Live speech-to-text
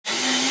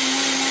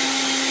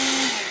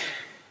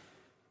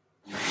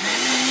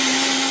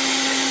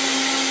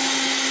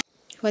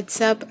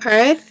What's up,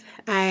 Earth?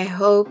 I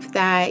hope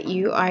that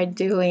you are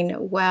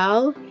doing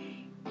well.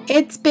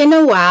 It's been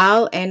a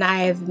while and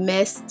I have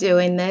missed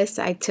doing this.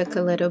 I took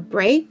a little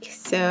break,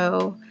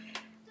 so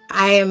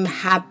I am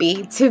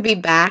happy to be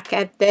back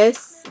at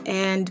this.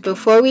 And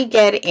before we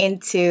get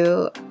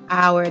into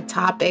our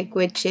topic,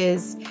 which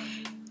is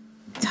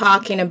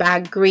talking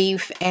about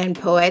grief and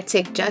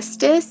poetic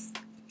justice,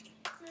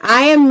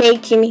 I am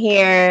making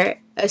here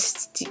a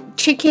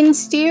chicken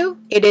stew.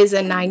 It is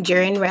a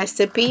Nigerian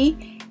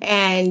recipe,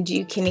 and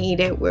you can eat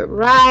it with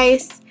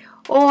rice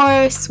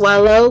or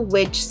swallow,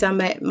 which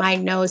some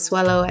might know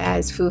swallow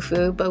as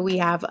fufu, but we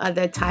have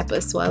other type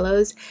of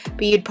swallows.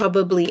 But you'd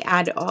probably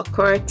add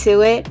okra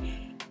to it.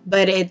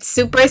 But it's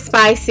super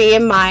spicy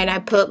in mine. I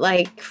put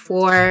like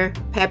 4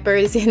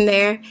 peppers in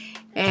there,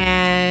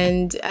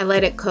 and I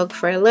let it cook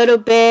for a little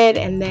bit,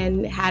 and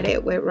then had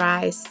it with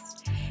rice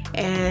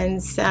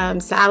and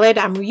some salad.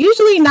 I'm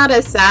usually not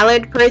a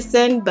salad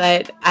person,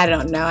 but I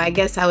don't know. I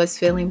guess I was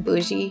feeling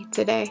bougie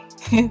today.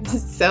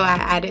 So I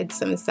added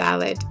some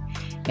salad.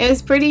 It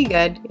was pretty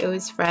good. It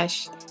was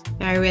fresh.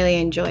 And I really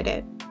enjoyed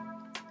it.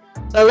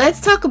 But let's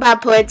talk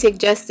about poetic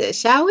justice,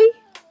 shall we?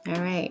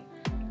 All right.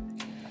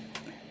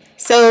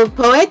 So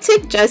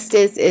Poetic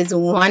Justice is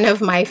one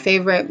of my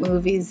favorite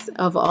movies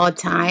of all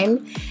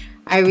time.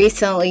 I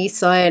recently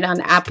saw it on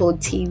Apple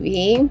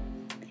TV.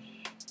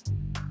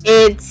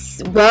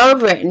 It's well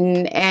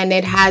written, and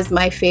it has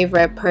my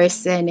favorite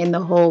person in the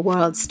whole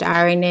world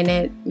starring in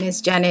it,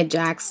 Miss Janet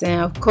Jackson.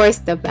 Of course,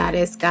 the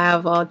baddest guy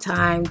of all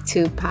time,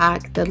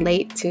 Tupac, the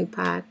late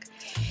Tupac.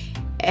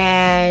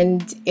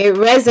 And it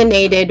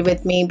resonated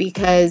with me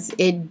because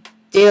it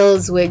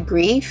deals with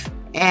grief,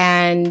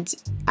 and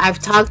I've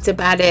talked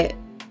about it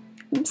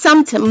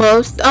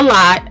a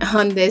lot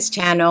on this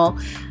channel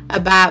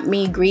about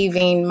me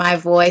grieving my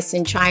voice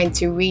and trying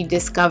to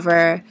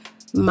rediscover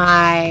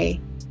my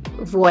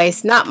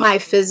voice, not my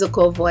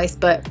physical voice,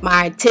 but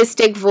my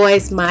artistic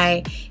voice,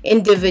 my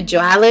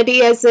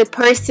individuality as a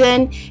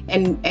person,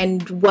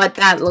 and what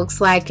that looks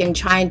like, and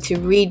trying to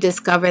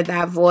rediscover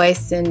that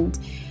voice and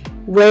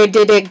where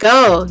did it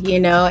go,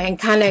 and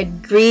kind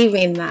of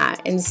grieving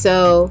that. And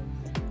so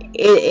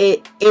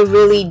it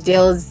really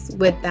deals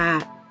with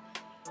that.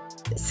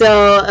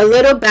 So a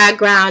little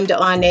background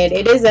on it.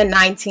 It is a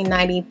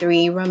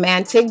 1993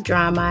 romantic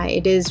drama.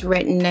 It is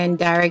written and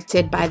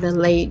directed by the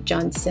late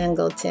John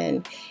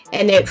Singleton,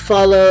 and it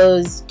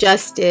follows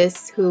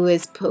Justice, who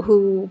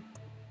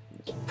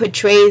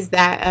portrays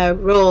that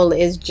role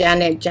is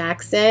Janet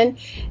Jackson,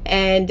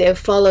 and it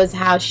follows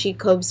how she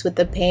copes with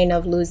the pain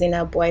of losing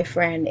her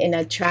boyfriend in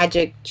a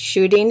tragic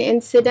shooting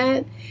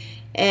incident,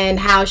 and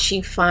how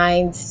she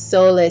finds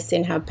solace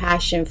in her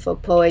passion for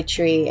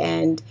poetry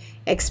and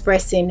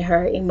expressing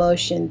her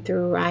emotion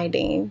through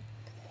writing.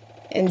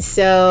 And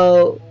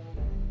so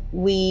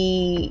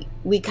we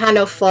kind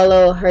of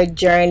follow her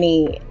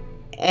journey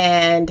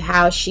and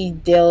how she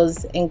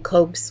deals and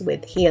copes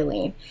with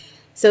healing.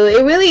 So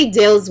it really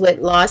deals with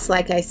loss,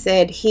 like I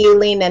said,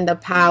 healing, and the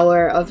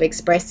power of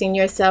expressing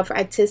yourself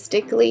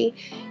artistically.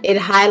 It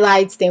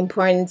highlights the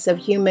importance of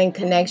human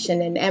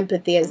connection and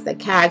empathy as the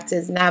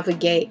characters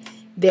navigate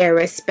their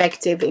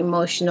respective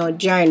emotional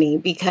journey,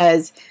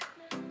 because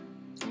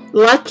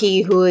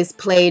Lucky, who is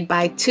played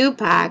by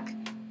Tupac,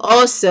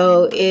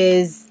 also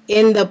is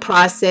in the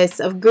process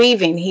of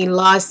grieving. He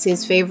lost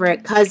his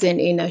favorite cousin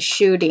in a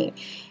shooting,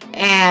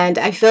 and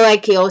I feel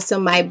like he also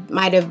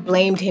might have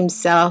blamed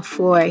himself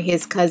for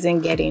his cousin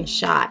getting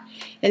shot.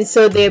 And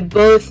so they're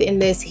both in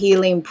this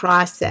healing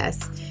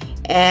process.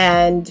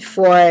 And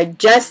for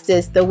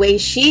Justice, the way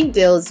she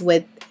deals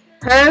with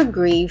her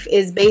grief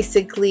is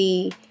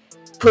basically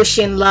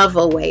pushing love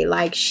away.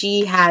 Like,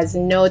 she has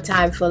no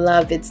time for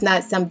love. It's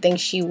not something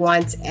she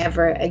wants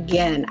ever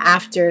again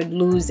after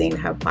losing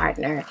her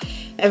partner.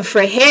 And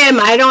for him,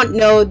 I don't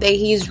know that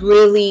he's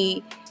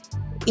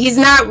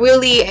not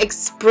really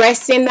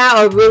expressing that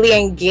or really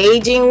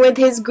engaging with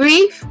his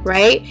grief,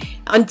 right?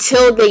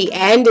 Until the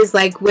end is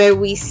like where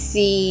we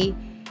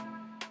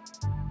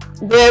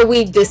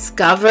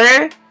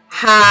discover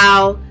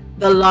how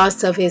the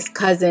loss of his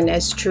cousin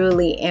has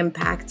truly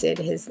impacted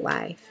his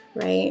life,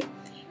 right?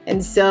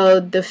 And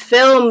so the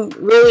film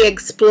really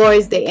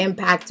explores the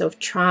impact of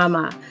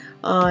trauma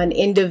on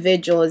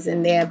individuals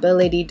and their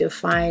ability to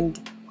find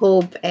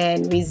hope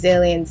and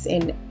resilience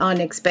in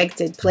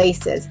unexpected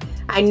places.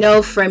 I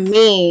know for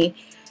me,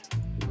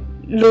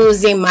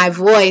 losing my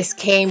voice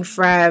came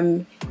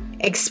from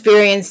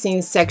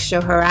experiencing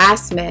sexual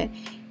harassment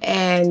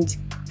and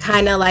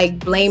kind of like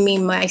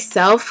blaming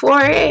myself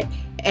for it,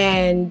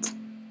 and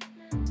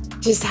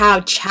just how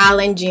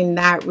challenging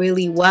that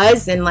really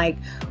was, and like,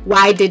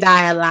 why did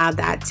I allow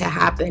that to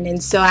happen?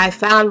 And so I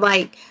found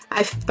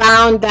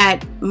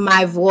that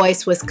my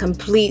voice was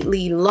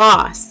completely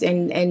lost,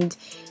 and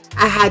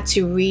I had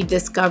to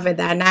rediscover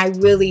that, and I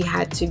really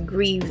had to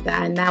grieve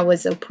that, and that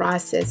was a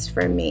process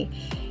for me.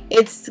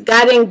 It's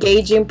got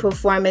engaging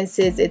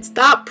performances, it's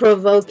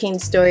thought-provoking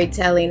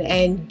storytelling,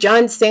 and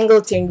John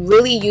Singleton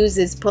really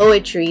uses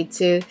poetry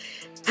to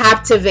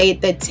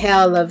captivate the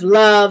tale of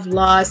love,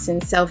 loss,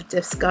 and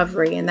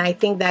self-discovery. And I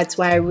think that's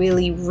why it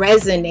really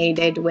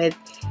resonated with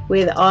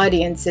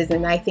audiences,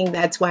 and I think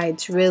that's why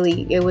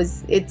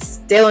it's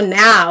still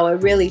now a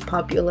really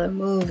popular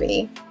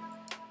movie.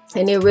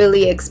 And it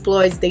really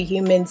explores the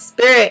human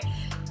spirit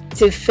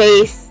to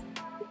face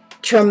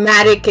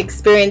traumatic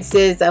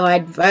experiences or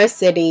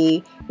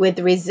adversity with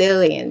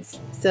resilience.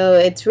 So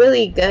it's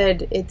really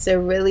good. It's a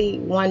really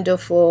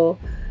wonderful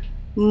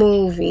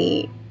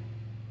movie,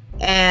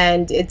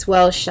 and it's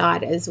well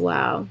shot as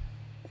well.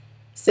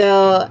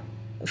 So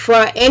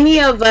for any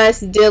of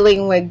us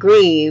dealing with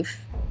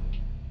grief,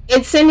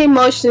 it's an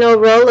emotional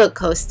roller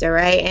coaster,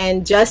 right?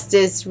 And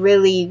Justice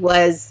really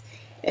was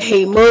an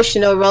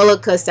emotional roller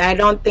coaster. I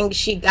don't think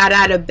she got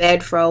out of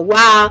bed for a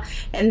while,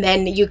 and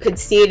then you could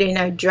see it in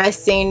her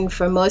dressing.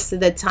 For most of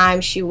the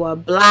time she wore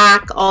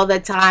black all the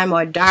time,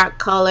 or dark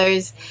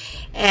colors,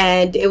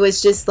 and it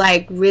was just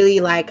like really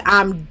like,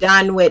 I'm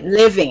done with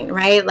living,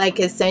 right? Like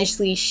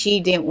essentially she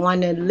didn't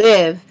want to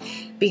live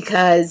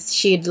because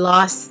she'd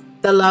lost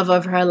the love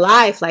of her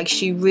life. Like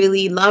she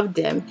really loved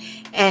him,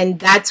 and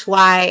that's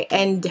why,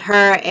 and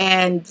her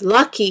and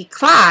Lucky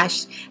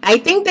clashed. I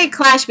think they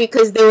clashed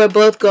because they were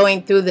both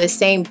going through the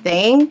same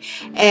thing,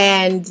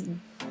 and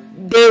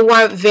they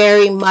weren't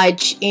very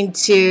much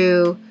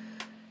into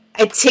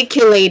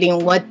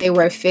articulating what they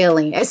were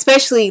feeling,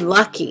 especially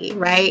Lucky,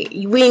 right?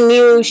 We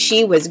knew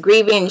she was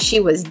grieving, she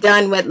was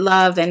done with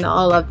love and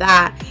all of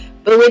that,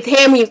 but with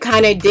him you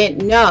kind of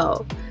didn't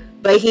know.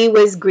 But he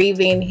was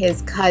grieving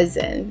his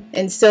cousin.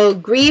 And so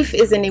grief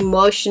is an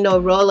emotional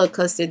roller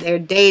coaster. There are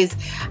days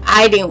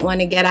I didn't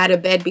want to get out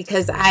of bed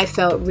because I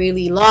felt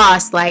really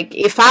lost. Like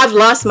if I've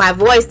lost my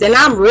voice, then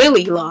I'm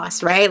really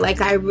lost, right? Like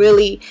I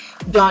really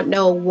don't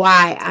know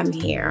why I'm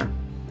here.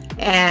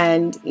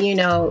 And, you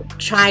know,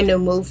 trying to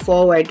move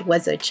forward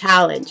was a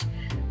challenge.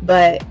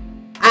 But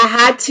I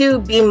had to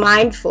be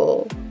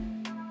mindful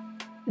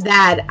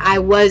that I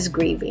was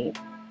grieving.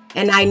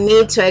 And I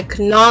need to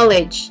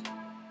acknowledge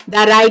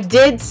that I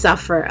did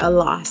suffer a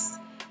loss,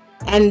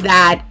 and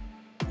that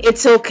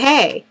it's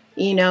okay,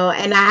 you know,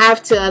 and I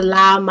have to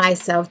allow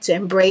myself to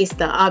embrace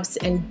the ups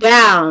and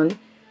downs,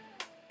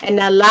 and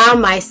allow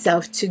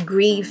myself to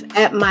grieve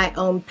at my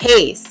own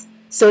pace.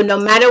 So no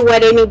matter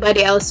what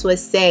anybody else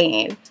was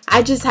saying,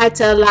 I just had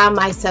to allow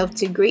myself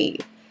to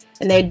grieve.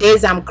 And there are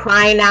days I'm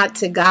crying out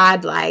to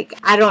God like,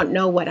 I don't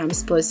know what I'm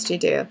supposed to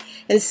do.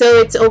 And so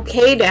it's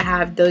okay to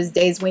have those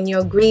days when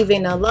you're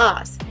grieving a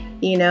loss.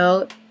 You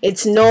know,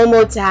 it's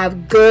normal to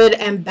have good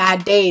and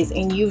bad days,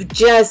 and you've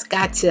just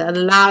got to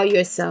allow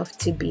yourself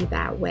to be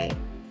that way.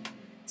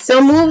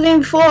 So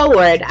moving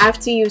forward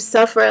after you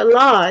suffer a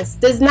loss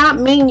does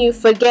not mean you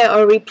forget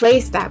or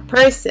replace that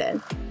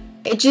person.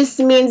 It just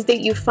means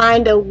that you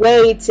find a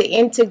way to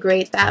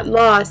integrate that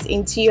loss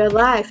into your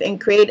life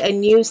and create a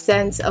new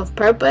sense of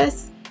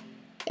purpose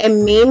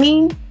and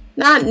meaning.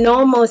 Not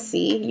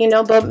normalcy, you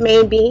know,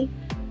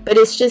 but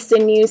it's just a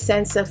new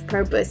sense of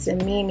purpose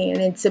and meaning.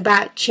 And it's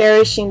about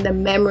cherishing the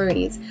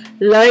memories,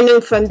 learning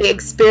from the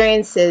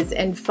experiences,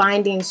 and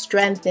finding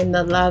strength in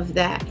the love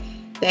that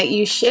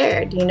you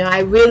shared. You know, I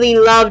really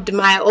loved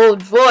my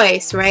old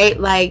voice, right?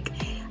 Like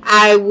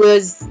I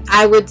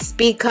would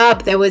speak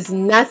up. There was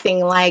nothing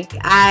like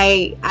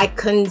I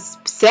couldn't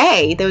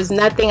say. There was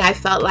nothing I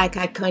felt like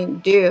I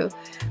couldn't do.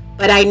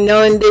 But I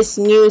know in this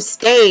new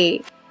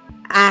state,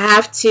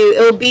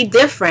 it'll be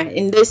different.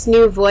 In this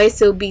new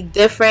voice, it'll be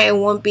different. It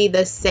won't be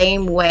the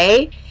same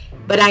way.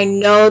 But I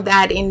know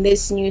that in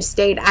this new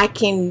state, I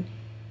can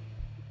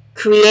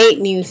create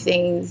new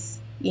things,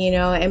 you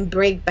know, and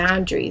break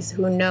boundaries.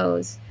 Who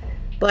knows?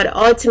 But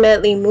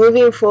ultimately,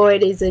 moving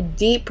forward is a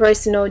deep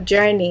personal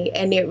journey,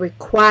 and it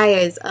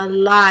requires a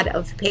lot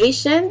of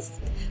patience,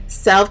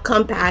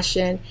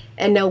 self-compassion,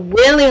 and a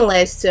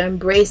willingness to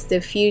embrace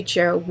the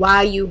future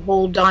while you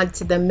hold on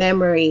to the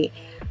memory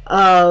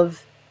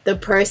of the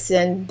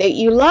person that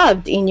you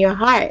loved in your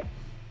heart,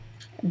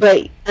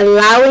 but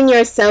allowing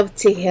yourself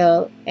to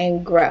heal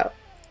and grow.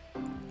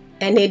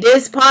 And it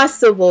is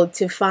possible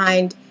to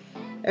find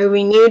a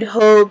renewed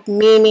hope,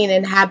 meaning,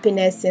 and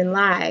happiness in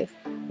life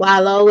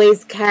while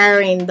always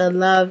carrying the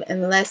love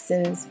and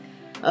lessons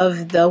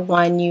of the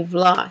one you've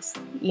lost,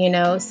 you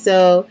know.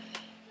 So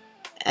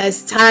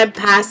as time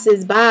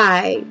passes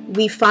by,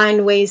 we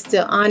find ways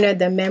to honor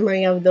the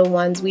memory of the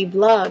ones we've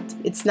loved.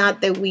 It's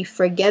not that we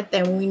forget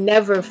them. We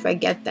never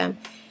forget them.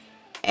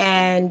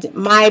 And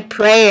my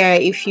prayer,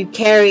 if you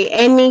carry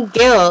any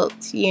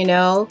guilt, you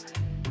know,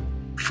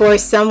 for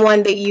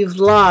someone that you've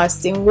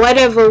lost in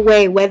whatever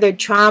way, whether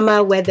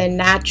trauma, whether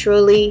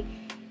naturally,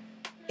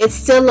 it's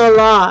still a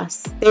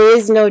loss. There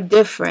is no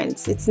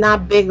difference. It's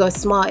not big or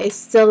small. It's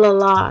still a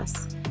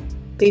loss.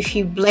 If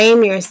you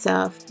blame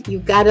yourself,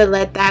 you've got to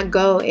let that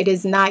go. It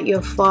is not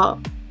your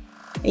fault.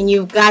 And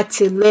you've got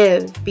to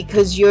live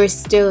because you're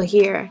still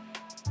here.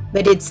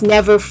 But it's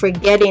never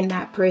forgetting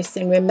that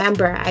person.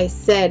 Remember, I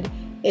said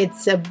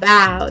it's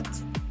about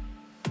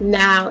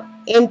now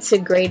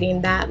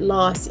integrating that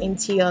loss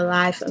into your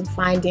life and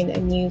finding a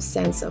new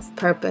sense of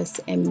purpose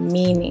and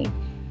meaning.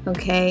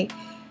 Okay?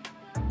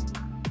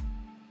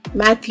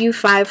 Matthew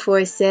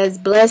 5:4 says,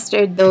 "Blessed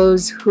are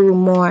those who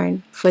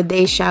mourn, for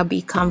they shall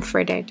be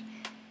comforted."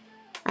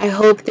 I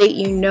hope that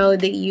you know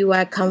that you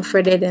are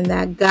comforted and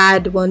that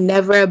God will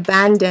never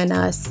abandon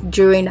us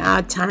during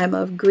our time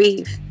of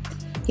grief.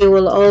 He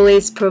will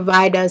always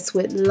provide us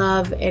with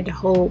love and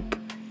hope.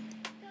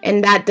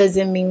 And that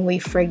doesn't mean we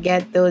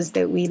forget those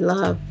that we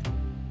love.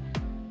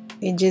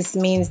 It just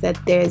means that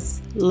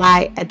there's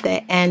light at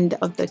the end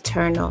of the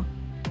tunnel.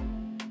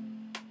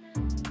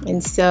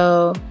 And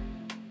so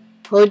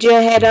hold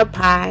your head up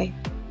high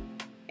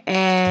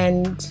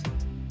and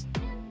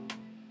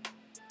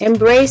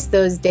embrace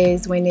those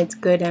days when it's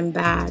good and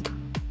bad.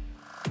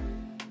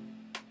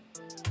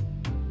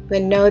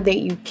 But know that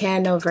you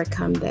can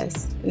overcome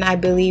this. And I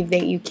believe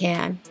that you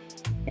can.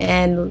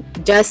 And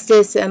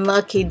Justice and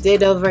Lucky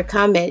did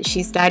overcome it.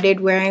 She started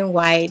wearing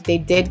white. They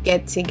did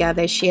get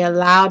together. She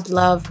allowed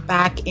love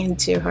back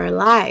into her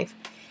life.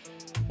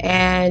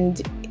 And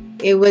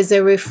it was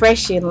a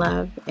refreshing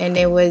love. And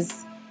it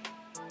was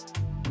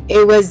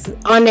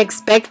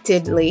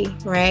unexpectedly,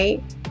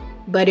 right?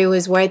 But it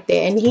was worth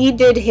it. And he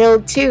did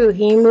heal too.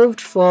 He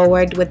moved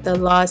forward with the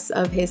loss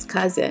of his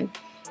cousin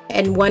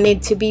and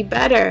wanted to be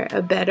better,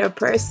 a better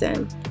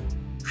person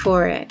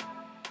for it.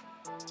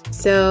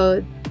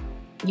 So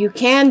you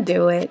can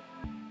do it,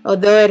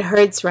 although it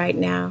hurts right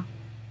now.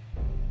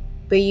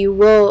 But you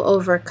will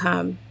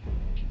overcome.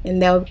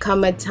 And there'll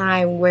come a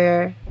time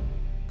where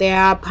they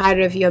are part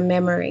of your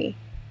memory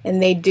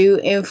and they do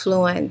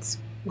influence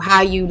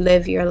how you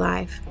live your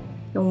life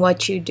and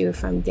what you do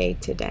from day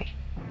to day.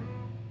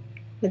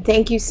 But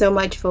thank you so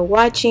much for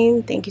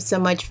watching. Thank you so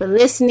much for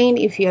listening.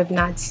 If you have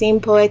not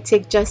seen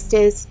Poetic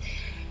Justice,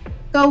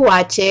 go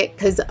watch it,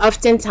 because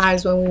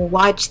oftentimes when we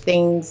watch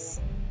things,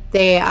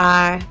 they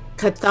are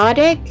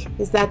cathartic.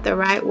 Is that the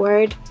right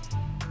word?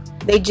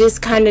 They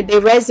just they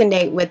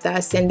resonate with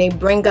us and they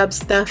bring up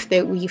stuff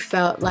that we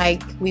felt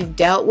like we've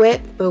dealt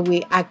with, but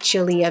we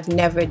actually have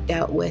never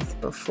dealt with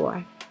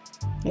before.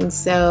 And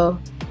so,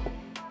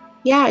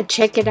 yeah,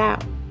 check it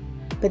out.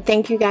 But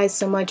thank you guys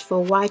so much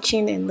for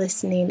watching and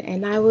listening,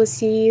 and I will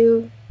see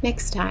you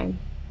next time.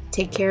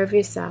 Take care of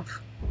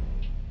yourself.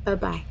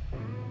 Bye-bye.